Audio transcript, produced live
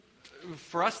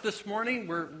for us this morning,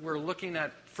 we're looking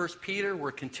at 1 Peter.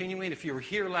 We're continuing. If you were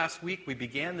here last week, we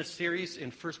began the series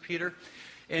in 1 Peter.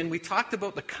 And we talked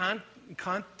about the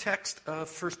context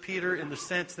of 1 Peter in the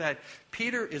sense that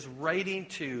Peter is writing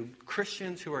to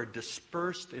Christians who are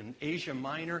dispersed in Asia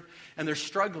Minor, and they're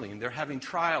struggling. They're having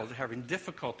trials. They're having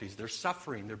difficulties. They're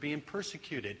suffering. They're being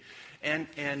persecuted.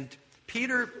 And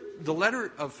Peter, the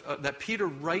letter that Peter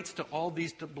writes to all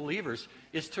these believers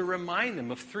is to remind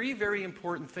them of three very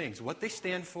important things: what they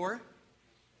stand for,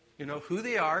 who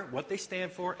they are, what they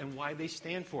stand for, and why they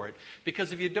stand for it.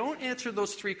 Because if you don't answer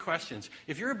those three questions,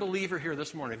 if you're a believer here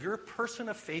this morning, if you're a person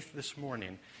of faith this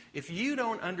morning, if you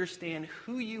don't understand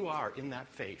who you are in that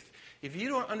faith, if you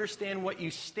don't understand what you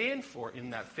stand for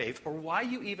in that faith, or why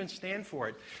you even stand for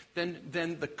it,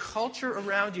 then the culture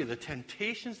around you, the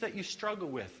temptations that you struggle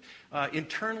with,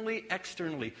 internally,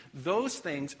 externally, those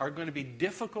things are going to be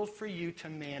difficult for you to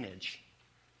manage.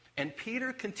 And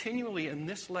Peter continually in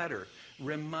this letter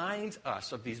reminds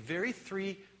us of these very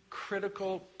three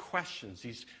critical questions,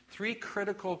 these three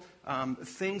critical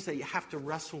things that you have to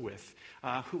wrestle with.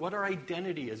 What our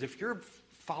identity is. If you're a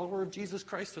follower of Jesus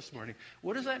Christ this morning,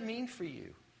 what does that mean for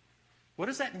you? What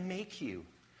does that make you?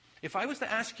 If I was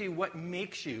to ask you what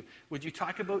makes you, would you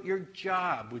talk about your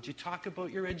job? Would you talk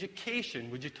about your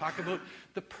education? Would you talk about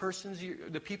the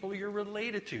people you're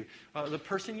related to? The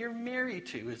person you're married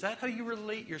to? Is that how you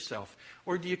relate yourself?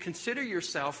 Or do you consider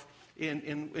yourself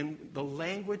in the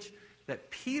language that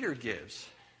Peter gives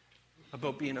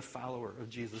about being a follower of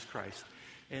Jesus Christ?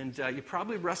 And you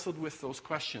probably wrestled with those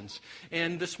questions.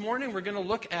 And this morning we're going to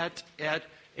look at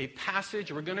a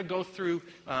passage. We're going to go through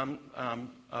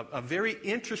a very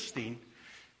interesting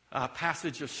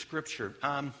passage of Scripture.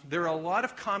 There are a lot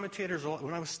of commentators,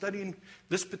 when I was studying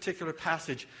this particular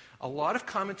passage, a lot of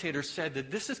commentators said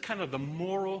that this is kind of the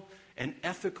moral and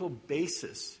ethical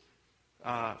basis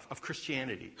of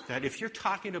Christianity. That if you're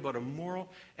talking about a moral,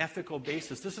 ethical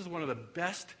basis, this is one of the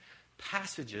best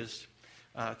passages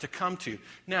to come to.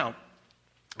 Now,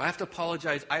 I have to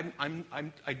apologize.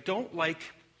 I don't like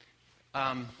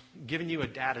giving you a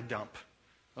data dump.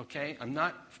 Okay? I'm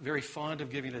not very fond of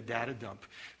giving a data dump,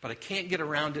 but I can't get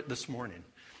around it this morning.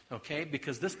 Okay?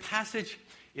 Because this passage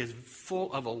is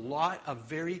full of a lot of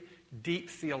very deep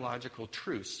theological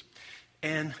truths.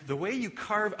 And the way you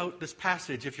carve out this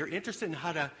passage, if you're interested in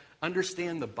how to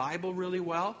understand the Bible really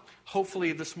well,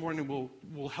 hopefully this morning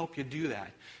will help you do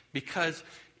that. Because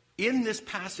in this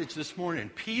passage this morning,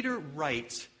 Peter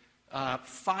writes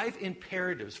 5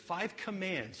 imperatives, 5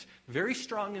 commands, very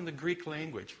strong in the Greek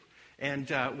language. And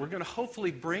we're going to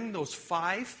hopefully bring those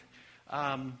 5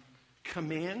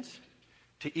 commands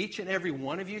to each and every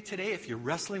one of you today. If you're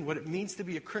wrestling what it means to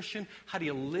be a Christian, how do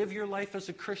you live your life as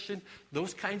a Christian,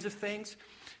 those kinds of things.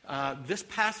 This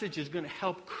passage is going to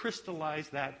help crystallize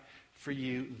that for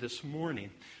you this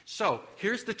morning. So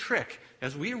here's the trick.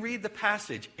 As we read the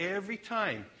passage, every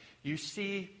time you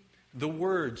see the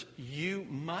words, you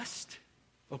must,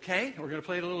 okay? We're going to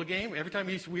play a little game. Every time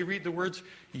we read the words,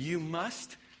 you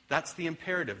must, that's the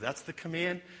imperative. That's the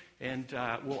command, and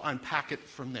we'll unpack it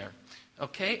from there.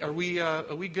 Okay, are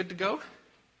we good to go?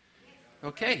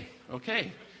 Okay.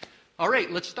 All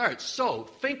right, let's start. So,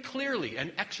 think clearly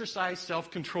and exercise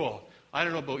self-control. I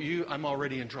don't know about you, I'm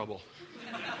already in trouble.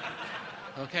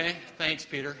 Okay, thanks,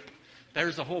 Peter.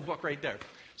 There's the whole book right there.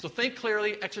 So think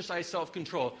clearly, exercise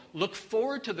self-control. Look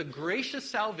forward to the gracious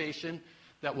salvation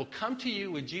that will come to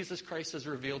you when Jesus Christ is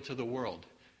revealed to the world.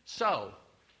 So,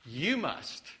 you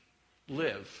must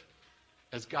live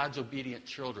as God's obedient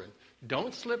children.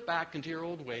 Don't slip back into your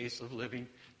old ways of living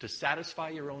to satisfy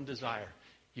your own desire.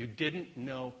 You didn't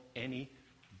know any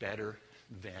better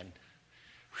then.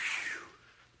 Whew.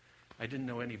 I didn't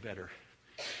know any better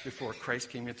before Christ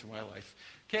came into my life.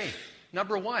 Okay,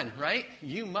 number 1, right?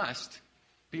 You must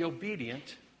be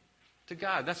obedient to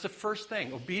God. That's the first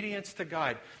thing, obedience to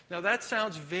God. Now that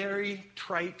sounds very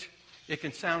trite. It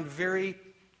can sound very,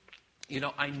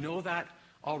 I know that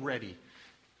already.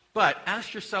 But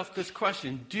ask yourself this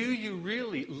question: do you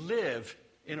really live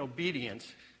in obedience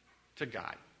to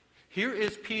God? Here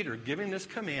is Peter giving this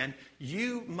command: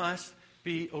 you must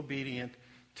be obedient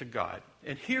to God.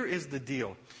 And here is the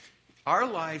deal. Our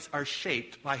lives are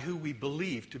shaped by who we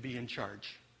believe to be in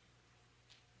charge.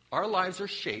 Our lives are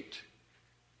shaped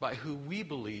by who we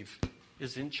believe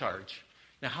is in charge.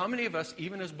 Now, how many of us,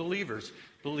 even as believers,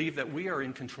 believe that we are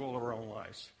in control of our own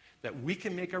lives? That we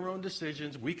can make our own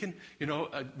decisions. We can,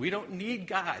 we don't need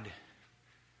God.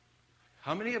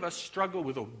 How many of us struggle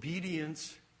with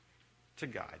obedience to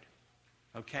God?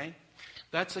 Okay?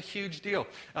 That's a huge deal.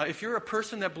 If you're a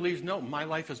person that believes, no, my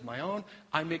life is my own,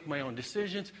 I make my own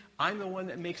decisions, I'm the one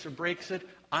that makes or breaks it,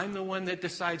 I'm the one that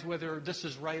decides whether this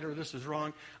is right or this is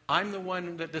wrong, I'm the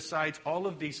one that decides all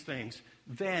of these things,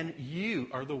 then you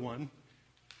are the one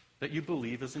that you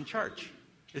believe is in charge.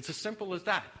 It's as simple as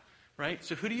that, right?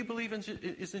 So who do you believe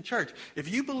is in charge? If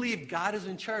you believe God is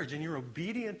in charge and you're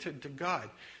obedient to God,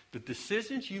 the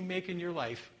decisions you make in your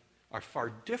life are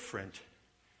far different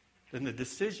than the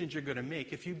decisions you're going to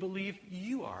make if you believe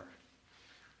you are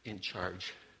in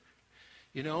charge.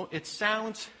 It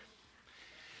sounds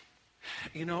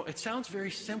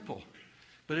very simple,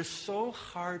 but it's so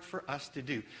hard for us to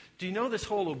do. Do you know this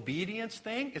whole obedience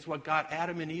thing is what got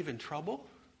Adam and Eve in trouble?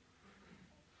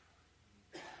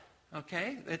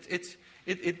 Okay?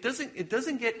 It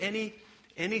doesn't get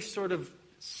any sort of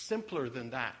simpler than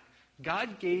that.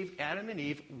 God gave Adam and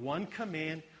Eve one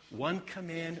command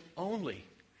only.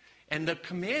 And the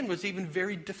command was even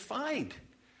very defined.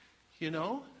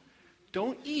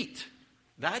 Don't eat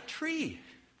that tree.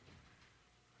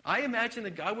 I imagine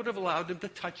that God would have allowed them to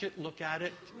touch it, look at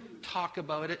it, talk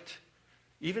about it,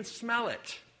 even smell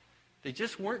it. They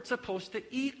just weren't supposed to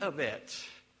eat of it.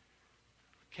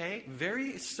 Okay?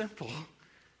 Very simple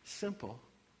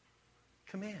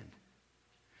command.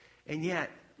 And yet,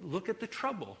 look at the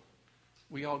trouble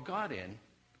we all got in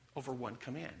over one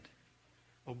command.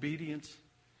 Obedience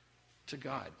to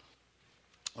God.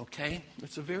 Okay?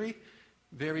 It's a very,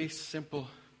 very simple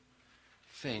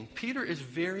thing. Peter is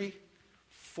very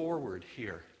forward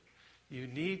here. You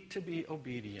need to be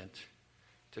obedient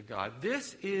to God.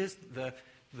 This is the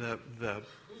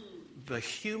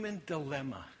human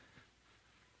dilemma.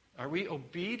 Are we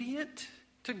obedient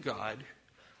to God,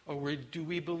 or do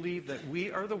we believe that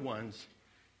we are the ones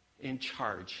in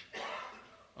charge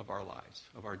of our lives,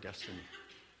 of our destiny,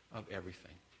 of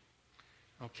everything?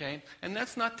 Okay? And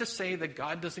that's not to say that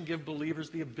God doesn't give believers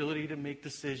the ability to make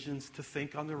decisions, to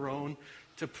think on their own,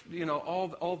 to,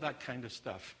 all that kind of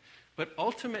stuff. But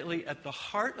ultimately, at the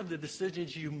heart of the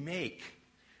decisions you make,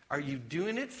 are you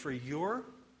doing it for your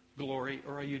glory,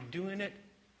 or are you doing it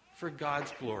for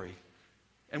God's glory?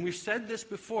 And we've said this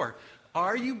before.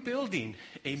 Are you building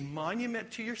a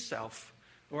monument to yourself,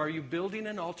 or are you building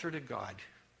an altar to God?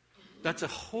 That's a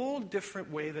whole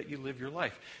different way that you live your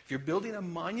life. If you're building a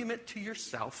monument to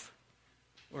yourself,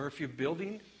 or if you're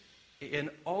building an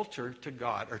altar to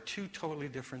God, are two totally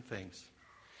different things.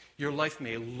 Your life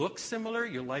may look similar.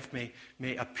 Your life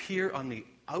may appear on the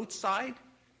outside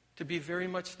to be very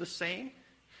much the same.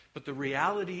 But the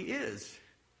reality is,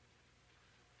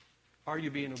 are you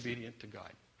being obedient to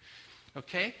God?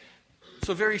 Okay?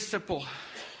 So very simple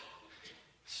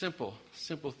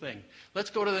thing.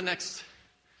 Let's go to the next.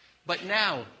 But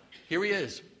now, here he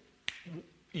is.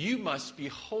 You must be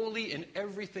holy in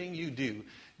everything you do,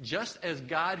 just as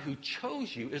God who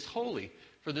chose you is holy.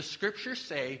 For the scriptures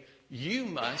say, you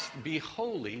must be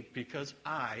holy because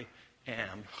I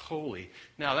am holy.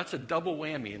 Now, that's a double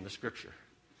whammy in the scripture,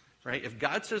 right? If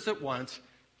God says it once,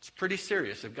 it's pretty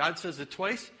serious. If God says it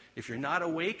twice, if you're not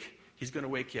awake, he's going to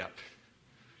wake you up.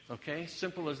 Okay?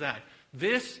 Simple as that.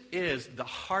 This is the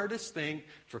hardest thing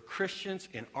for Christians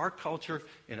in our culture,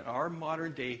 in our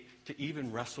modern day, to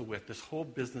even wrestle with, this whole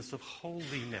business of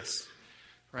holiness,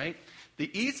 right? The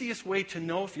easiest way to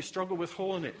know if you struggle with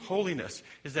holiness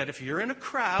is that if you're in a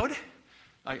crowd,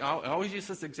 I always use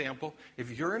this example,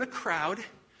 if you're in a crowd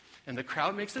and the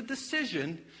crowd makes a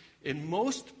decision, in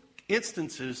most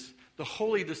instances, the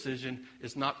holy decision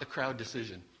is not the crowd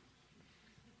decision.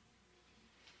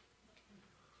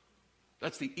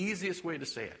 That's the easiest way to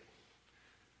say it.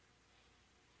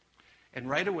 And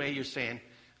right away you're saying,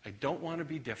 I don't want to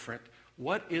be different.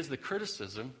 What is the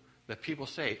criticism that people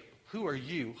say? Who are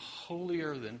you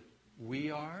holier than we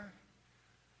are?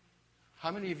 How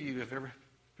many of you have ever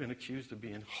been accused of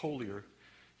being holier?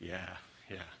 Yeah,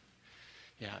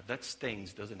 that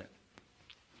stings, doesn't it?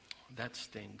 That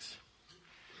stings.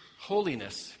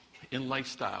 Holiness in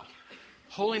lifestyle.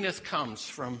 Holiness comes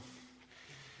from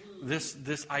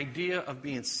this idea of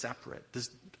being separate, this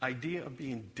idea of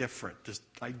being different, this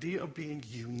idea of being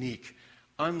unique,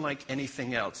 unlike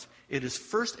anything else. It is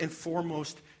first and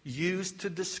foremost used to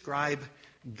describe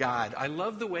God. I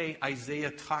love the way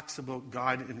Isaiah talks about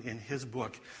God in his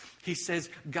book. He says,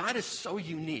 God is so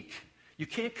unique. You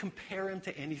can't compare him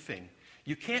to anything.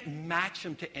 You can't match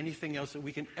him to anything else that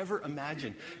we can ever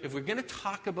imagine. If we're going to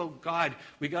talk about God,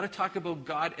 we got to talk about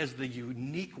God as the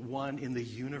unique one in the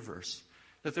universe.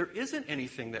 That there isn't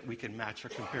anything that we can match or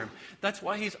compare him. That's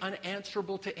why he's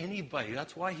unanswerable to anybody.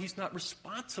 That's why he's not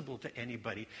responsible to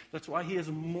anybody. That's why he is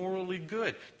morally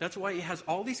good. That's why he has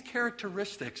all these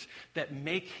characteristics that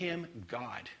make him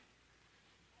God.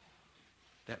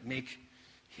 that make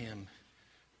him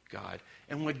God.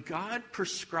 And what God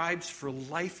prescribes for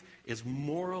life is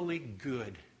morally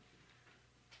good.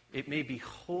 It may be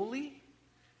holy,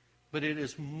 but it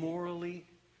is morally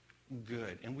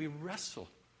good. And we wrestle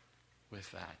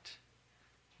with that.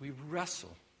 We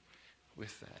wrestle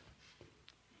with that.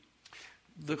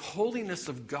 The holiness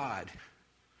of God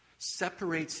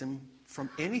separates him from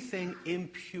anything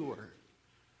impure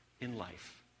in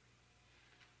life.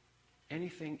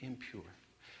 Anything impure.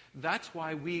 That's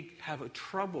why we have a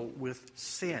trouble with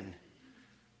sin.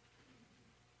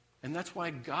 And that's why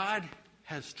God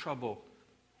has trouble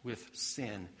with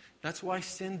sin. That's why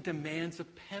sin demands a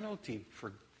penalty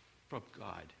from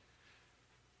God.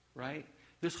 Right?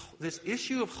 This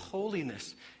issue of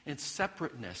holiness and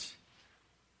separateness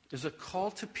is a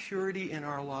call to purity in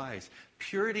our lives.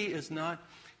 Purity is not,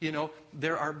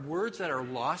 there are words that are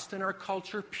lost in our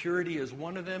culture. Purity is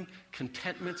one of them.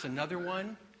 Contentment's another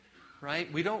one.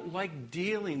 Right? We don't like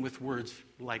dealing with words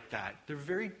like that. They're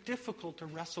very difficult to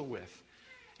wrestle with.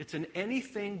 It's an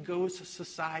anything-goes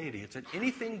society. It's an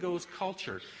anything-goes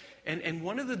culture. And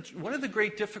one of the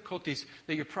great difficulties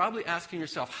that you're probably asking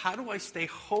yourself, how do I stay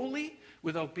holy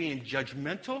without being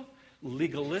judgmental,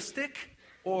 legalistic,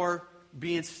 or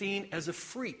being seen as a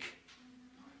freak?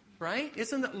 Right?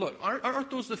 Isn't that, look, aren't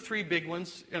those the three big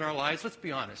ones in our lives? Let's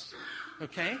be honest.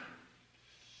 Okay?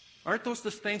 Aren't those the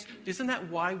things? Isn't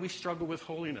that why we struggle with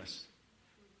holiness?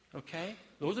 Okay?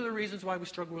 Those are the reasons why we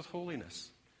struggle with holiness.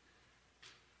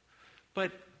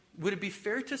 But would it be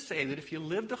fair to say that if you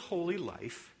lived a holy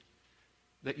life,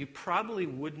 that you probably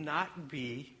would not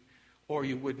be, or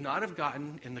you would not have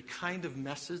gotten in the kind of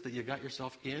messes that you got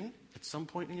yourself in at some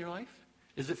point in your life?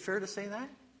 Is it fair to say that?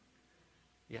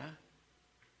 Yeah?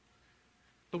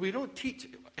 But we don't teach.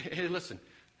 Hey, listen.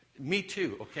 Me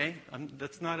too, okay?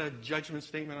 That's not a judgment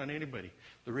statement on anybody.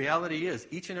 The reality is,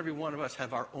 each and every one of us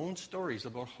have our own stories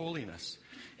about holiness.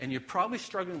 And you're probably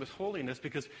struggling with holiness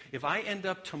because if I end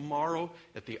up tomorrow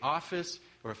at the office,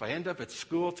 or if I end up at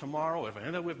school tomorrow, or if I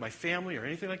end up with my family or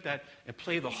anything like that, and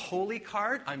play the holy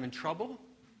card, I'm in trouble,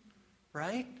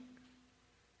 right?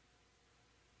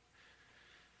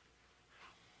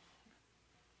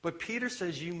 But Peter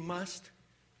says you must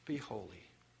be holy.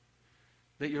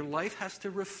 That your life has to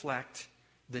reflect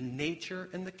the nature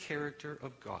and the character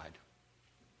of God.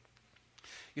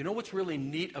 You know what's really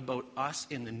neat about us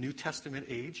in the New Testament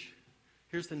age?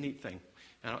 Here's the neat thing.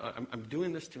 And I'm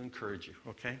doing this to encourage you,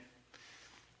 okay?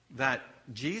 That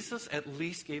Jesus at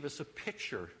least gave us a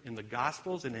picture in the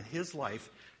Gospels and in his life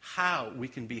how we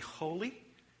can be holy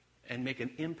and make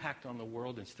an impact on the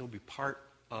world and still be part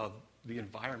of the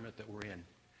environment that we're in.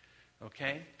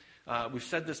 Okay? We've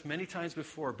said this many times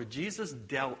before, but Jesus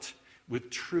dealt with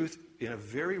truth in a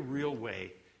very real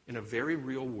way, in a very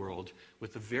real world,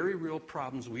 with the very real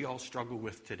problems we all struggle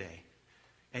with today.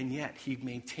 And yet, he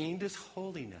maintained his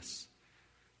holiness,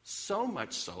 so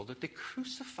much so that they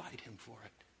crucified him for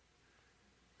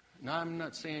it. Now, I'm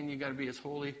not saying you got to be as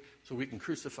holy so we can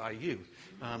crucify you.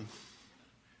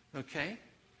 Okay?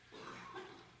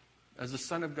 As the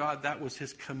Son of God, that was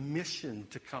his commission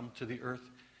to come to the earth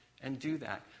and do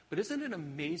that. But isn't it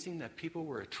amazing that people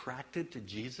were attracted to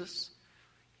Jesus,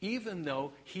 even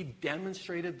though he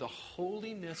demonstrated the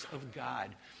holiness of God?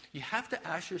 You have to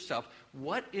ask yourself,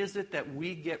 what is it that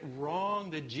we get wrong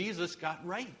that Jesus got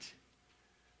right?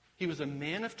 He was a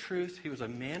man of truth. He was a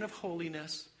man of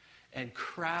holiness. And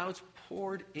crowds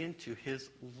poured into his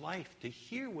life to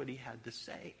hear what he had to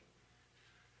say.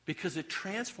 Because it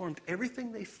transformed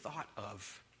everything they thought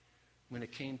of when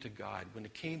it came to God, when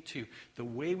it came to the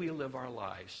way we live our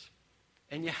lives.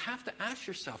 And you have to ask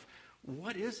yourself,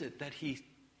 what is it that he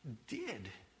did?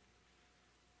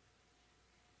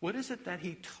 What is it that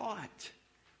he taught?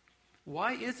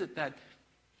 Why is it that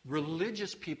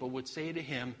religious people would say to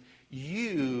him,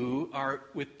 you are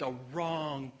with the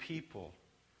wrong people?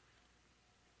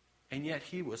 And yet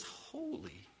he was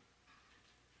holy.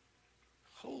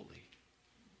 Holy.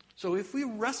 So if we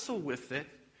wrestle with it,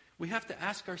 we have to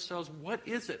ask ourselves, what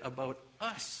is it about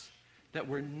us that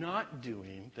we're not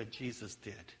doing that Jesus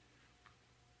did?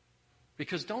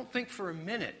 Because don't think for a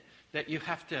minute that you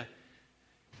have to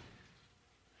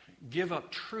give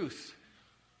up truth,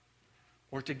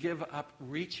 or to give up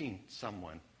reaching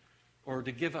someone, or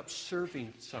to give up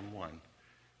serving someone,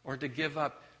 or to give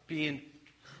up being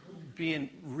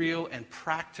real and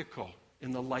practical in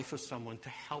the life of someone to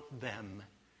help them.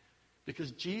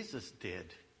 Because Jesus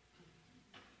did.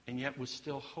 And yet was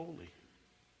still holy.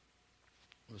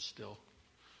 Was still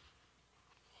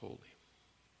holy.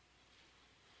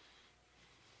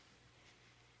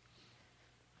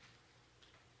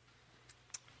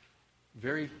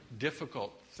 Very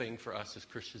difficult thing for us as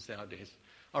Christians nowadays.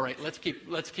 All right, let's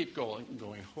keep going.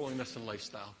 Holiness and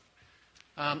lifestyle.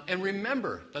 And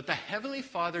remember that the Heavenly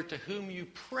Father to whom you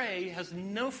pray has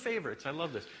no favorites. I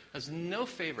love this. Has no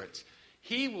favorites.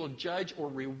 He will judge or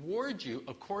reward you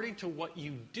according to what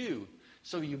you do.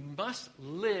 So you must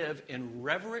live in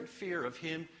reverent fear of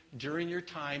Him during your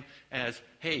time as,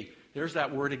 hey, there's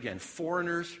that word again,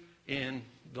 foreigners in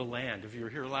the land. If you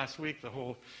were here last week, the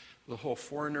whole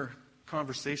foreigner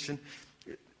conversation.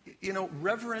 You know,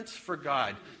 reverence for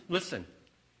God. Listen,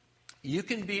 you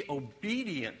can be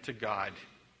obedient to God,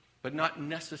 but not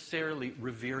necessarily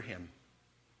revere Him.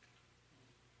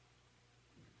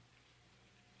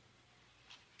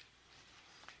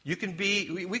 We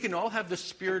can all have the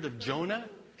spirit of Jonah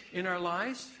in our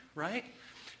lives, right?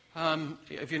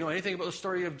 If you know anything about the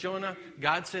story of Jonah,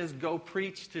 God says, go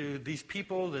preach to these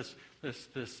people,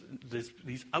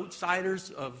 these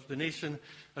outsiders of the nation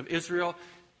of Israel.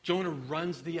 Jonah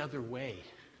runs the other way,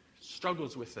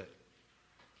 struggles with it.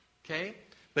 Okay?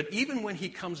 But even when he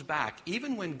comes back,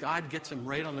 even when God gets him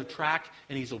right on the track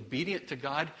and he's obedient to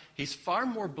God, he's far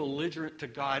more belligerent to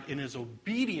God in his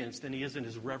obedience than he is in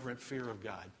his reverent fear of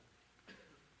God.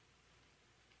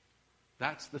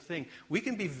 That's the thing. We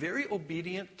can be very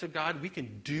obedient to God. We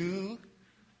can do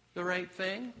the right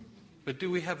thing. But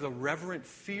do we have the reverent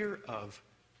fear of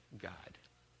God?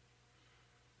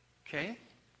 Okay?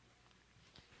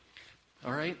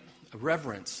 All right?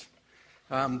 Reverence.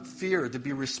 Fear, to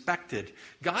be respected.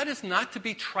 God is not to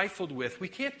be trifled with. We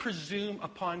can't presume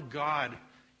upon God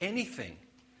anything.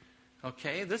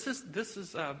 Okay? This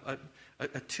is a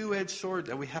two-edged sword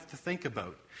that we have to think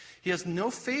about. He has no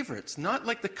favorites, not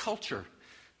like the culture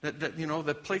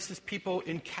that places people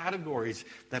in categories,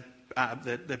 that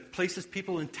places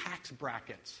people in tax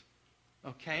brackets.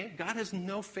 Okay? God has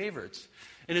no favorites.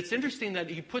 And it's interesting that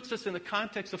He puts us in the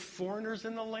context of foreigners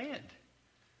in the land.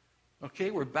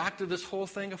 Okay, we're back to this whole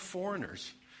thing of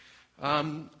foreigners.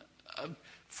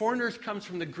 Foreigners comes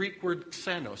from the Greek word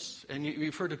xenos, and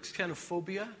you've heard of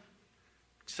xenophobia.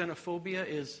 Xenophobia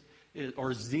or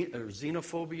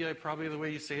xenophobia, probably the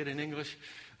way you say it in English.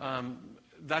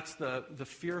 That's the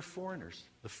fear of foreigners,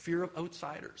 the fear of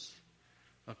outsiders.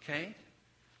 Okay?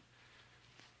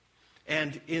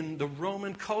 And in the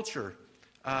Roman culture,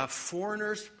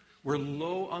 foreigners were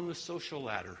low on the social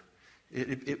ladder.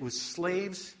 It was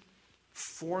slaves,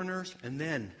 foreigners, and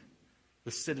then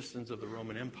the citizens of the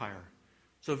Roman Empire.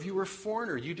 So if you were a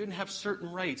foreigner, you didn't have certain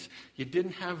rights. You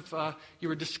didn't have. You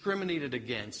were discriminated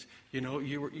against. You know,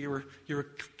 you were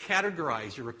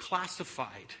categorized. You were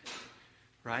classified,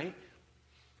 right?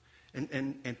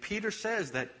 And Peter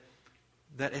says that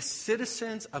as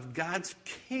citizens of God's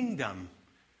kingdom,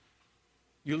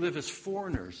 you live as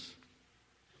foreigners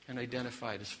and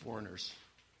identified as foreigners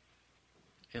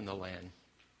in the land,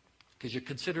 because you're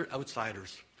considered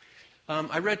outsiders.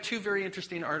 I read two very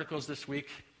interesting articles this week.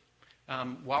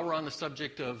 While we're on the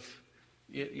subject of,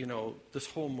 this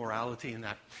whole morality and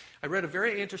that, I read a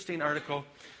very interesting article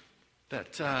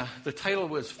that the title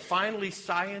was "Finally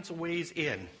Science Weighs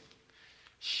In.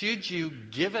 Should you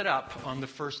give it up on the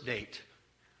first date?"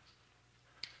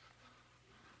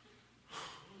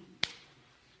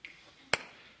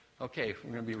 Okay,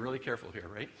 we're going to be really careful here,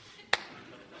 right?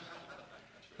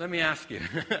 Let me ask you.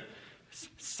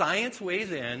 Science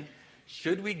weighs in.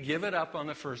 Should we give it up on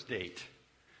the first date?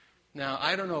 Now,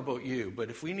 I don't know about you,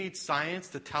 but if we need science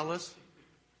to tell us,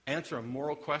 answer a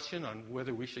moral question on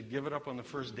whether we should give it up on the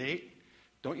first date,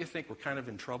 don't you think we're kind of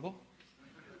in trouble?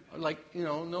 Like,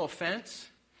 no offense.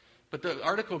 But the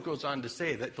article goes on to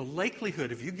say that the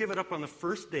likelihood, if you give it up on the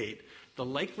first date, the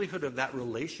likelihood of that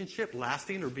relationship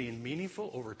lasting or being meaningful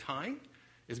over time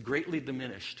is greatly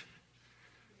diminished.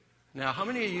 Now, how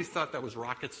many of you thought that was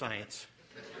rocket science?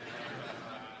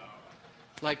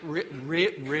 Like,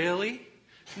 really?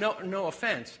 No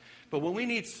offense. But when we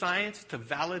need science to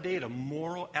validate a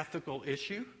moral, ethical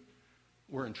issue,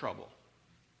 we're in trouble.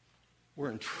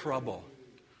 We're in trouble.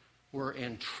 We're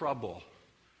in trouble.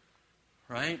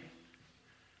 Right?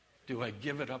 Do I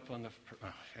give it up on the...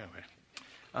 anyway.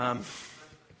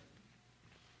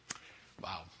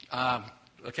 Wow.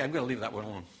 Okay, I'm going to leave that one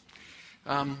alone.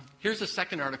 Here's the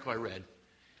second article I read.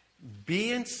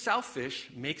 Being selfish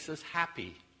makes us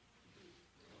happy,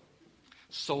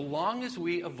 so long as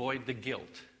we avoid the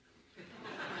guilt.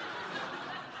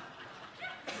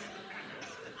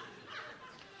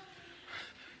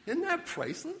 Isn't that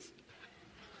priceless?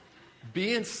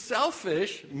 Being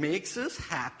selfish makes us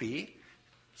happy,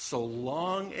 so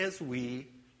long as we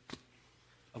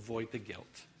avoid the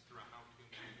guilt.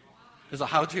 There's a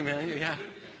how-to manual,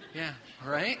 yeah,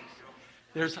 all right.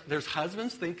 There's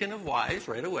husbands thinking of wives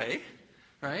right away,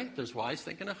 right? There's wives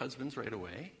thinking of husbands right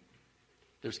away.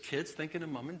 There's kids thinking of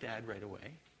mom and dad right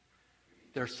away.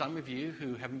 There are some of you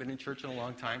who haven't been in church in a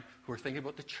long time who are thinking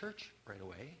about the church right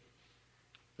away.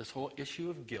 This whole issue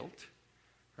of guilt,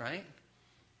 right?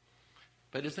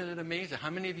 But isn't it amazing? How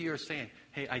many of you are saying,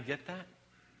 hey, I get that.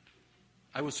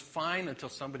 I was fine until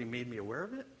somebody made me aware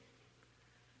of it.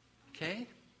 Okay?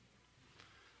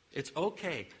 It's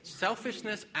okay.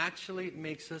 Selfishness actually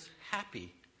makes us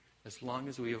happy as long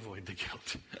as we avoid the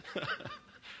guilt.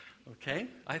 Okay?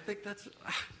 I think that's...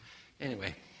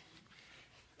 Anyway.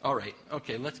 All right.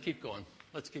 Okay, let's keep going.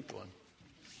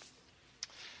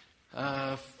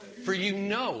 For you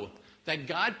know that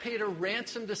God paid a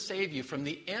ransom to save you from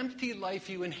the empty life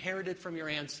you inherited from your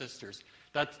ancestors.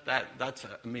 That's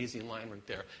an amazing line right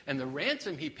there. And the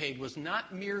ransom he paid was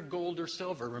not mere gold or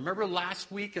silver. Remember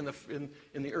last week in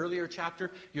the earlier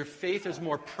chapter, your faith is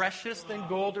more precious than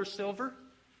gold or silver?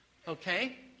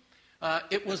 Okay?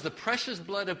 It was the precious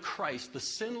blood of Christ, the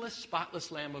sinless,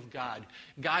 spotless Lamb of God.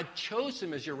 God chose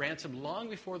him as your ransom long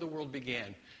before the world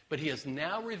began, but he has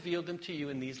now revealed him to you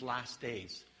in these last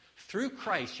days. Through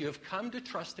Christ, you have come to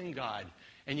trust in God,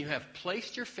 and you have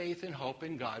placed your faith and hope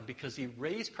in God because he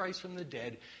raised Christ from the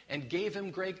dead and gave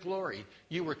him great glory.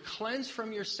 You were cleansed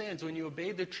from your sins when you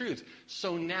obeyed the truth.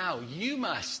 So now you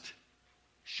must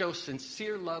show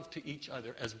sincere love to each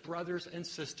other as brothers and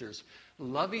sisters.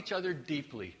 Love each other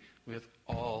deeply with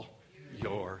all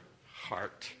your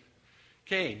heart.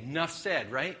 Okay, enough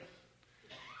said, right?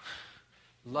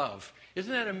 Love.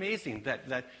 Isn't that amazing that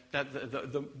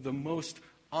the most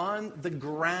on the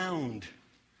ground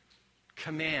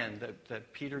command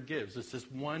that Peter gives is this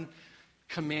one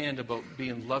command about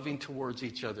being loving towards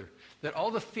each other. That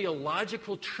all the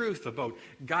theological truth about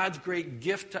God's great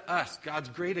gift to us, God's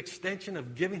great extension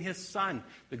of giving his son,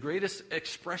 the greatest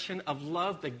expression of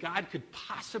love that God could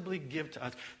possibly give to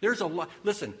us. There's a lot,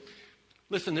 listen,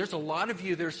 there's a lot of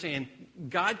you that are saying,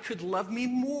 God could love me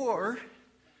more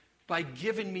by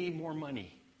giving me more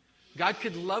money. God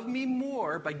could love me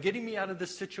more by getting me out of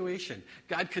this situation.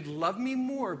 God could love me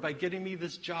more by getting me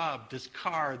this job, this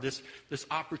car, this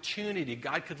opportunity.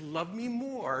 God could love me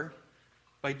more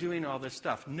by doing all this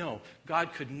stuff. No,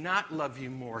 God could not love you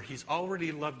more. He's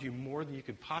already loved you more than you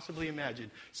could possibly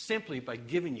imagine simply by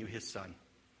giving you his son.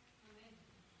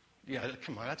 Amen. Yeah,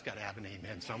 come on, that's got to have an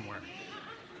amen somewhere.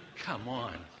 Come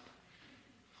on.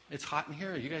 It's hot in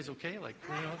here. Are you guys okay? Like,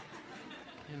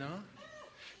 you know?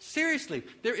 Seriously,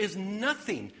 there is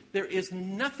nothing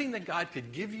that God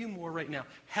could give you more right now.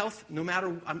 Health, no matter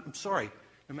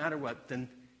what, than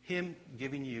him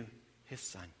giving you his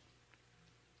son.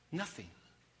 Nothing.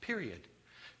 Period.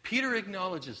 Peter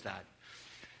acknowledges that.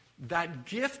 That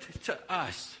gift to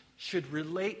us should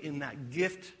relate in that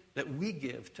gift that we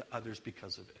give to others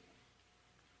because of it.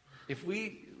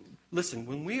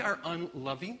 When we are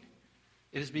unloving,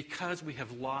 it is because we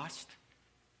have lost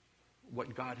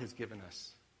what God has given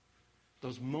us.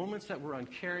 Those moments that we're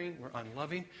uncaring, we're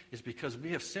unloving, is because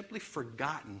we have simply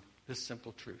forgotten this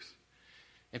simple truth.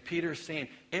 And Peter is saying,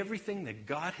 everything that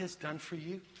God has done for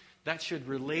you, that should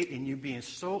relate in you being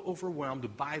so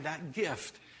overwhelmed by that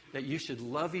gift that you should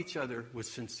love each other with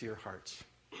sincere hearts.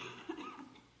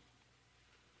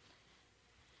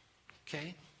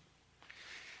 Okay?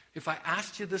 If I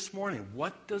asked you this morning,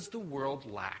 what does the world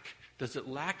lack? Does it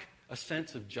lack a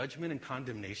sense of judgment and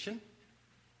condemnation?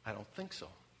 I don't think so.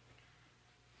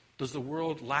 Does the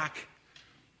world lack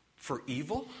for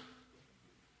evil?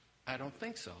 I don't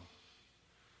think so.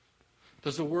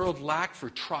 Does the world lack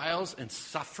for trials and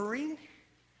suffering?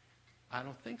 I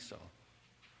don't think so.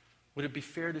 Would it be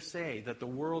fair to say that the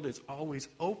world is always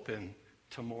open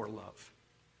to more love?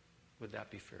 Would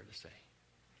that be fair to say?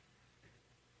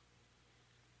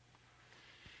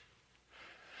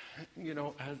 You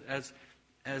know, as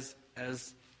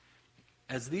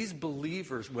these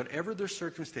believers, whatever their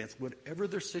circumstance, whatever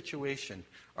their situation,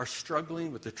 are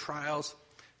struggling with the trials,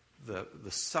 the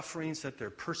sufferings,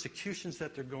 their persecutions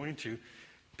that they're going to,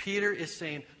 Peter is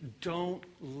saying, don't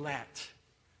let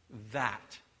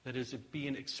that is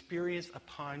being experienced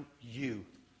upon you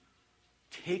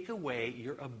take away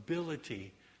your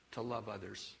ability to love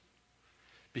others.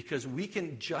 Because we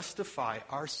can justify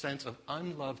our sense of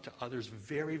unlove to others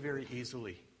very, very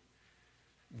easily.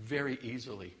 Very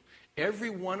easily. Every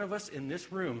one of us in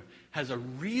this room has a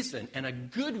reason, and a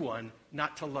good one,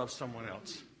 not to love someone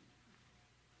else.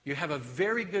 You have a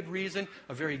very good reason,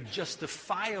 a very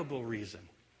justifiable reason.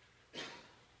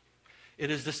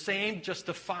 It is the same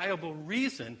justifiable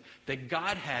reason that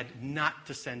God had not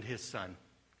to send his son.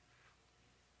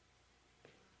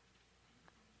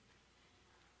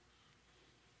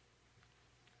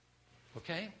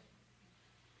 Okay?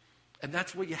 And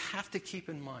that's what you have to keep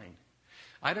in mind.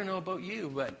 I don't know about you,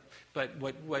 but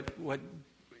what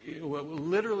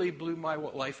literally blew my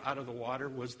life out of the water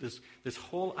was this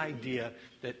whole idea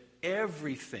that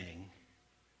everything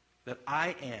that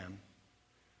I am,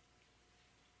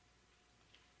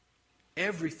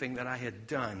 everything that I had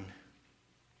done,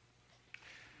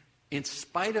 in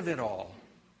spite of it all,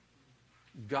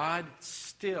 God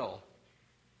still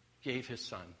gave his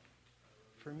son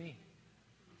for me.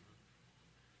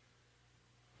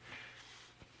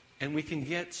 And we can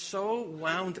get so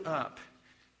wound up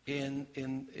in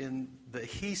the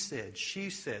he said, she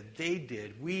said, they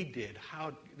did, we did,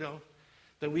 how,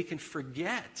 that we can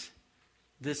forget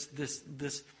this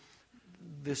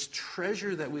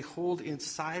treasure that we hold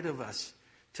inside of us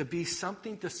to be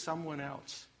something to someone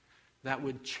else that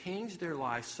would change their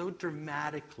lives so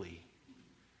dramatically,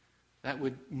 that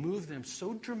would move them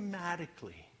so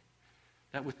dramatically,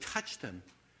 that would touch them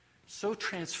so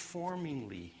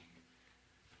transformingly.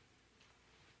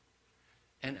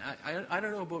 And I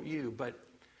don't know about you, but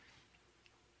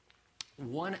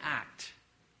one act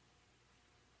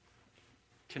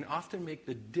can often make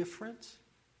the difference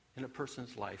in a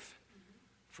person's life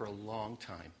for a long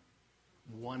time.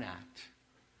 One act.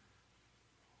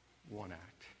 One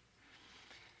act.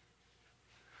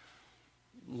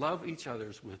 Love each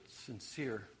others with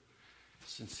sincere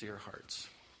hearts.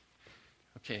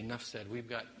 Okay, enough said. We've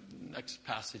got next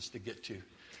passage to get to.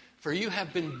 For you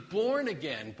have been born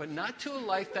again, but not to a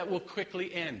life that will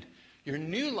quickly end. Your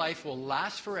new life will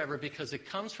last forever because it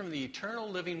comes from the eternal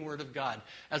living Word of God.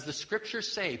 As the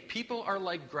Scriptures say, people are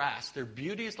like grass. Their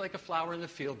beauty is like a flower in the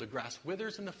field. The grass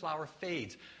withers and the flower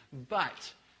fades.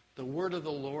 But the Word of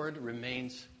the Lord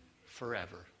remains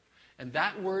forever. And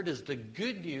that word is the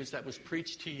good news that was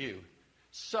preached to you.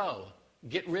 So,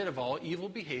 get rid of all evil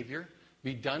behavior.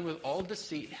 Be done with all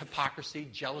deceit, hypocrisy,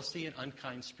 jealousy, and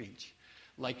unkind speech.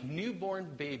 Like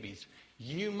newborn babies,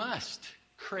 you must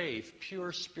crave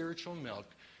pure spiritual milk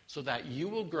so that you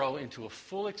will grow into a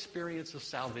full experience of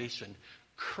salvation.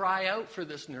 Cry out for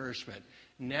this nourishment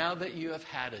now that you have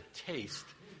had a taste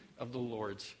of the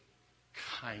Lord's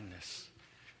kindness.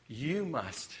 You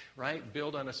must, right,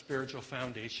 build on a spiritual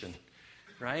foundation,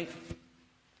 right?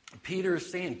 Peter is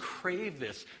saying, crave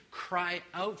this, cry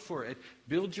out for it,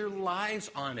 build your lives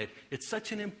on it. It's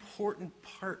such an important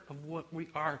part of what we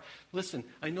are. Listen,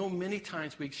 I know many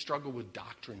times we struggle with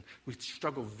doctrine. We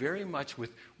struggle very much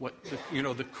with what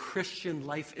the Christian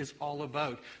life is all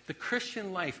about. The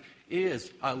Christian life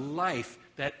is a life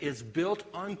that is built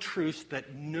on truths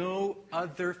that no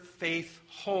other faith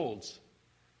holds.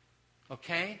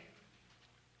 Okay?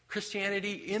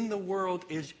 Christianity in the world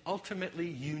is ultimately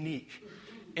unique.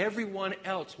 Everyone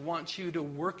else wants you to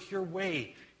work your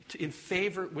way in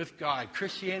favor with God.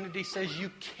 Christianity says you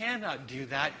cannot do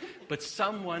that, but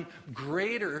someone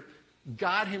greater,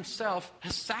 God himself,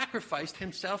 has sacrificed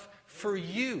himself for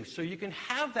you so you can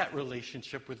have that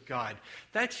relationship with God.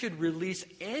 That should release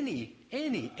any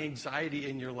anxiety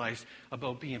in your life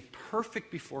about being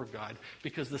perfect before God,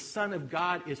 because the Son of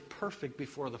God is perfect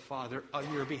before the Father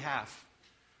on your behalf.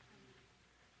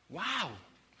 Wow.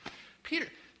 Peter.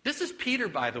 This is Peter,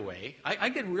 by the way. I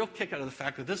get a real kick out of the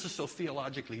fact that this is so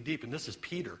theologically deep, and this is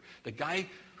Peter, the guy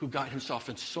who got himself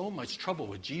in so much trouble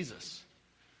with Jesus.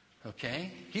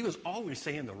 Okay? He was always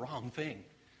saying the wrong thing.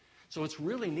 So it's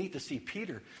really neat to see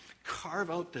Peter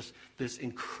carve out this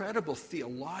incredible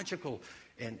theological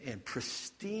and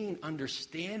pristine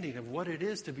understanding of what it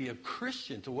is to be a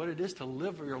Christian, to what it is to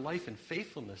live your life in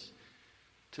faithfulness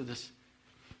to this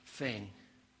thing.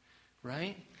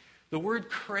 Right? The word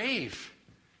crave,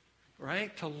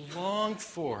 right? To long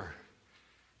for,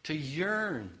 to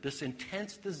yearn, this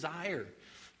intense desire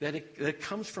that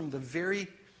comes from the very,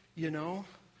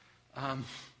 a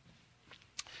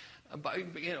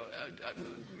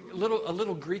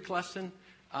little Greek lesson.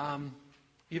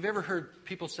 You've ever heard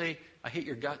people say, "I hate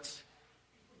your guts"?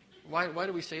 Why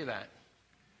do we say that?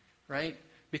 Right?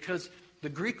 Because the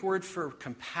Greek word for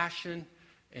compassion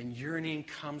and yearning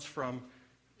comes from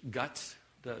guts,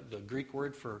 the Greek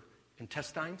word for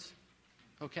intestines.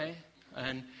 Okay?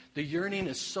 And the yearning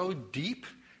is so deep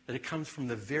that it comes from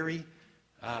the very,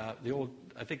 I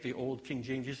think the old King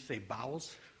James used to say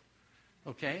bowels.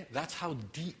 Okay? That's how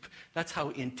deep, that's how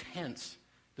intense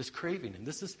this craving. And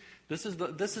this is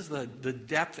the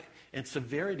depth and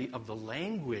severity of the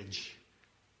language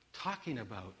talking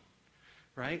about.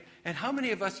 Right? And how many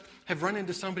of us have run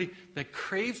into somebody that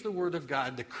craves the Word of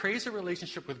God, that craves a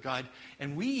relationship with God,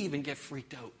 and we even get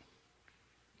freaked out?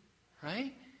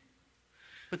 Right?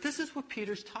 But this is what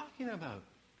Peter's talking about.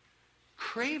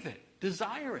 Crave it.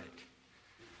 Desire it.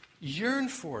 Yearn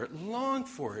for it. Long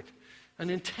for it. an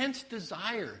intense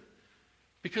desire.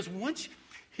 Because once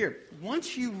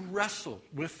you wrestle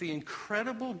with the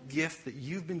incredible gift that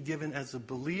you've been given as a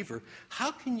believer,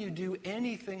 how can you do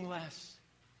anything less?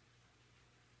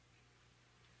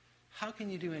 How can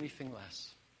you do anything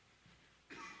less?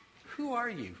 Who are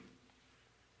you?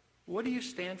 What do you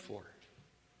stand for?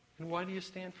 And why do you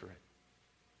stand for it?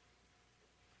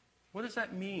 What does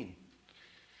that mean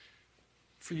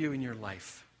for you in your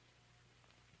life?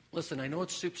 Listen, I know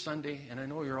it's Soup Sunday, and I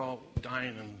know you're all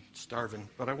dying and starving,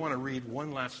 but I want to read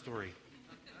one last story.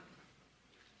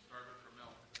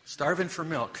 Starving for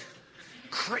milk.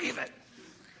 Crave it.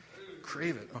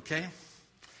 Crave it, okay?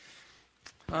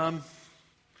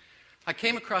 I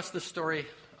came across this story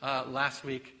last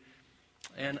week,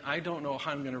 and I don't know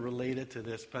how I'm going to relate it to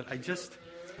this, but I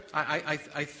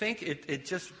think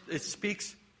it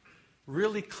speaks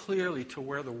really clearly to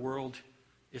where the world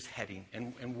is heading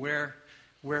and where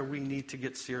we need to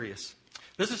get serious.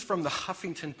 This is from the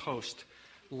Huffington Post.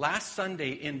 Last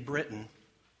Sunday in Britain,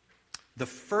 the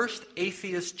first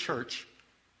atheist church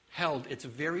held its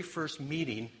very first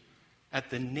meeting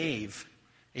at the Nave,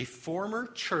 a former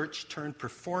church turned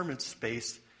performance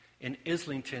space in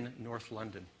Islington, North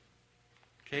London.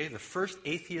 Okay, the first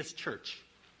atheist church.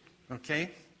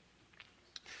 Okay?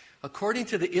 According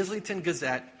to the Islington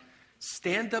Gazette,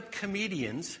 stand-up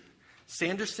comedians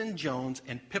Sanderson Jones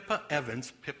and Pippa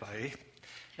Evans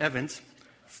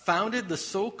founded the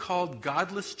so-called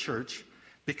godless church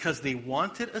because they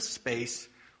wanted a space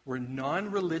where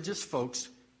non-religious folks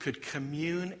could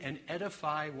commune and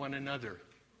edify one another.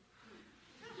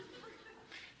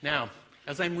 Now,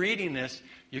 as I'm reading this,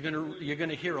 you're going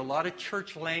to hear a lot of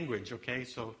church language, okay?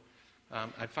 So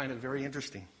I find it very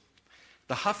interesting.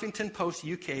 The Huffington Post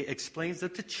UK explains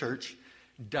that the church,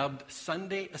 dubbed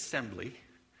Sunday Assembly,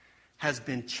 has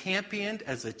been championed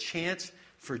as a chance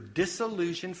for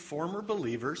disillusioned former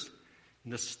believers,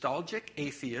 nostalgic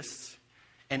atheists,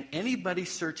 and anybody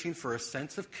searching for a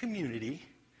sense of community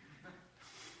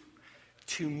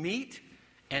to meet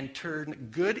and turn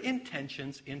good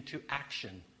intentions into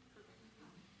action.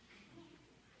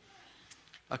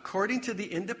 According to The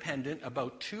Independent,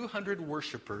 about 200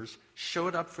 worshipers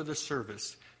showed up for the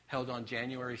service held on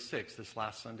January 6th, this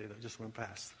last Sunday that just went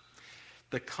past.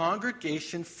 The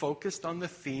congregation focused on the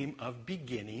theme of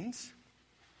beginnings,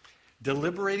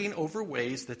 deliberating over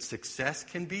ways that success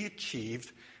can be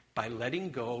achieved by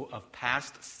letting go of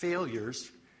past failures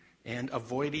and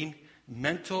avoiding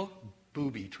mental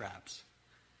booby traps.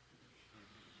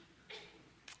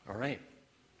 All right.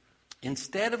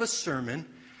 Instead of a sermon,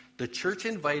 the church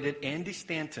invited Andy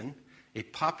Stanton, a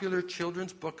popular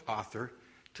children's book author,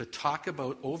 to talk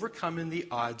about overcoming the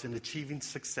odds and achieving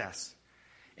success.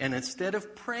 And instead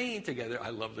of praying together, I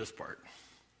love this part,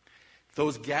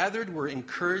 those gathered were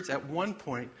encouraged at one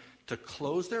point to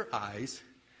close their eyes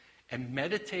and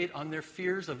meditate on their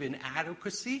fears of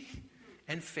inadequacy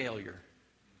and failure.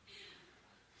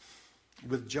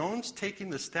 With Jones taking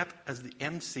the step as the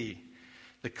MC,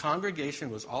 the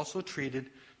congregation was also treated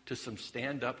to some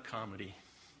stand-up comedy.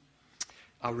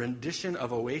 A rendition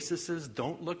of Oasis's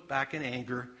Don't Look Back in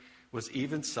Anger was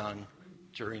even sung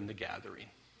during the gathering.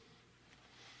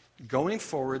 Going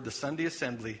forward, the Sunday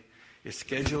Assembly is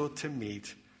scheduled to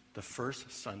meet the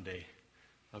first Sunday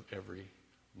of every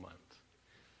month.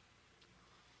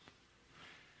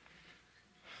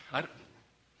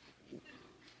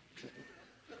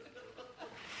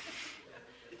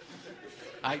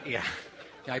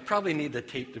 I probably need the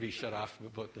tape to be shut off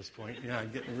about this point. Yeah,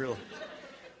 I'm getting real.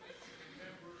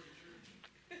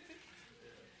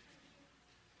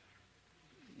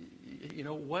 You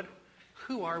know what?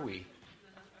 Who are we?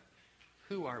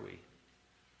 Who are we?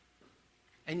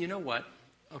 And you know what?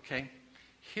 Okay,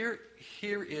 here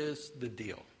is the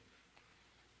deal.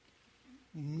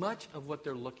 Much of what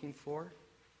they're looking for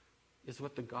is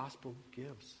what the gospel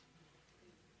gives.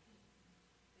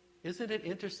 Isn't it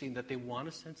interesting that they want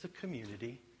a sense of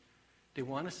community? They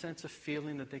want a sense of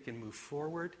feeling that they can move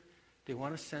forward. They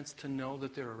want a sense to know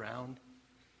that they're around,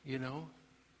 you know?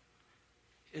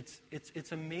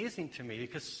 It's amazing to me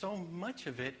because so much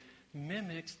of it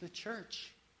mimics the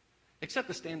church. Except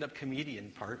the stand-up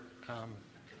comedian part.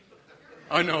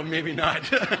 Oh, no, maybe not.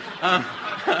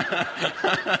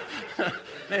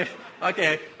 Maybe.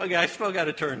 Okay, I still got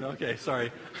to turn. Okay,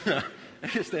 sorry.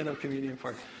 Stand-up comedian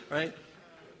part, right?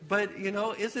 But, you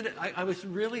know, I was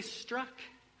really struck.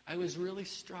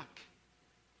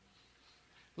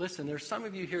 Listen, there's some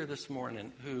of you here this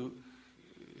morning who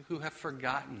have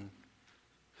forgotten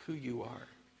who you are.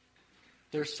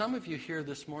 There's some of you here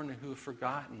this morning who have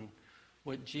forgotten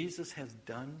what Jesus has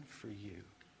done for you.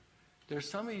 There's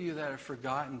some of you that have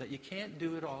forgotten that you can't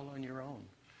do it all on your own.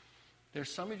 There's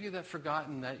some of you that have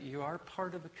forgotten that you are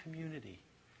part of a community.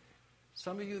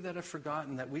 Some of you that have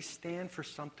forgotten that we stand for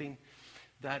something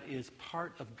that is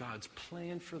part of God's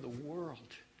plan for the world.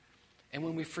 And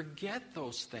when we forget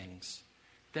those things,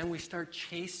 then we start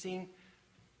chasing,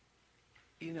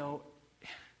 we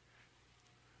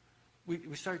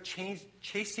start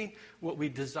chasing what we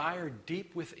desire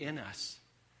deep within us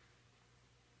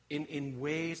in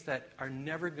ways that are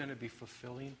never going to be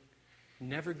fulfilling,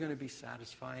 never going to be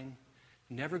satisfying,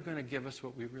 never going to give us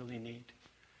what we really need.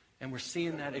 And we're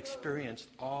seeing that experienced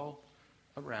all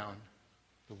around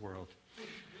the world.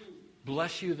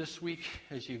 Bless you this week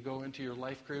as you go into your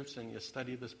life groups and you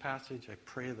study this passage. I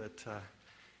pray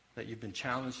that you've been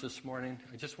challenged this morning.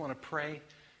 I just want to pray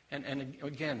and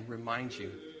again remind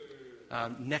you.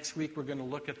 Next week we're going to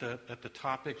look at the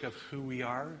topic of who we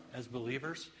are as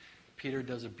believers. Peter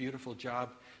does a beautiful job.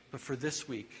 But for this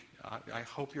week, I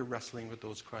hope you're wrestling with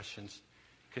those questions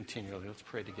continually. Let's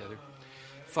pray together.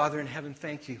 Father in heaven,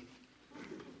 thank you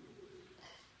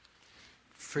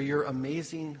for your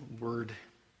amazing word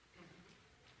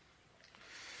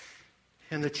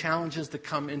and the challenges that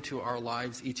come into our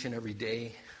lives each and every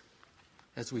day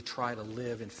as we try to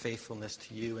live in faithfulness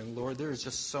to you. And Lord, there is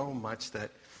just so much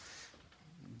that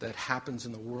happens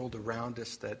in the world around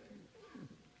us that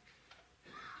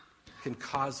can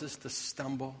cause us to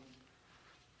stumble.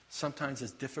 Sometimes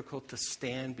it's difficult to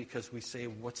stand because we say,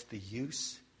 what's the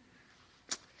use?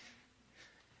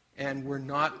 And we're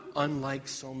not unlike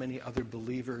so many other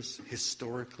believers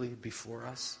historically before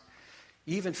us.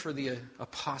 Even for the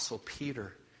Apostle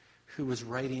Peter, who was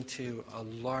writing to a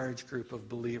large group of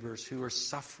believers who are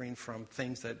suffering from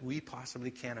things that we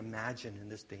possibly can't imagine in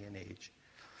this day and age.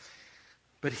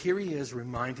 But here he is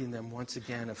reminding them once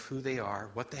again of who they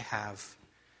are, what they have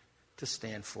to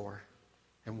stand for,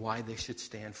 and why they should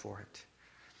stand for it.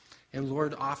 And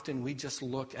Lord, often we just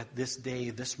look at this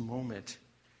day, this moment,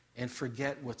 and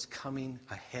forget what's coming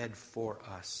ahead for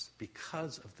us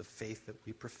because of the faith that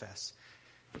we profess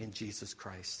in Jesus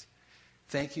Christ.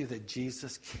 Thank you that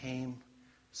Jesus came,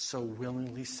 so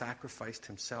willingly sacrificed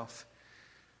himself,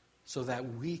 so that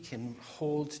we can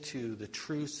hold to the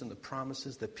truths and the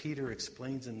promises that Peter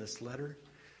explains in this letter,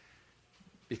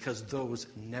 because those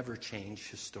never change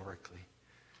historically.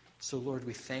 So Lord,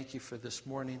 we thank you for this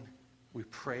morning. We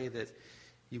pray that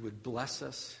you would bless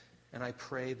us, and I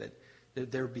pray that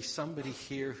there would be somebody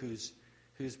here who's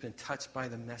been touched by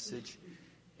the message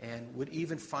and would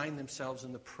even find themselves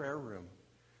in the prayer room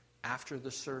after the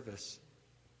service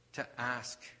to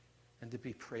ask and to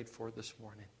be prayed for this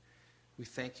morning. We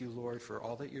thank you, Lord, for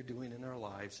all that you're doing in our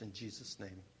lives. In Jesus'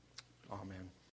 name, amen.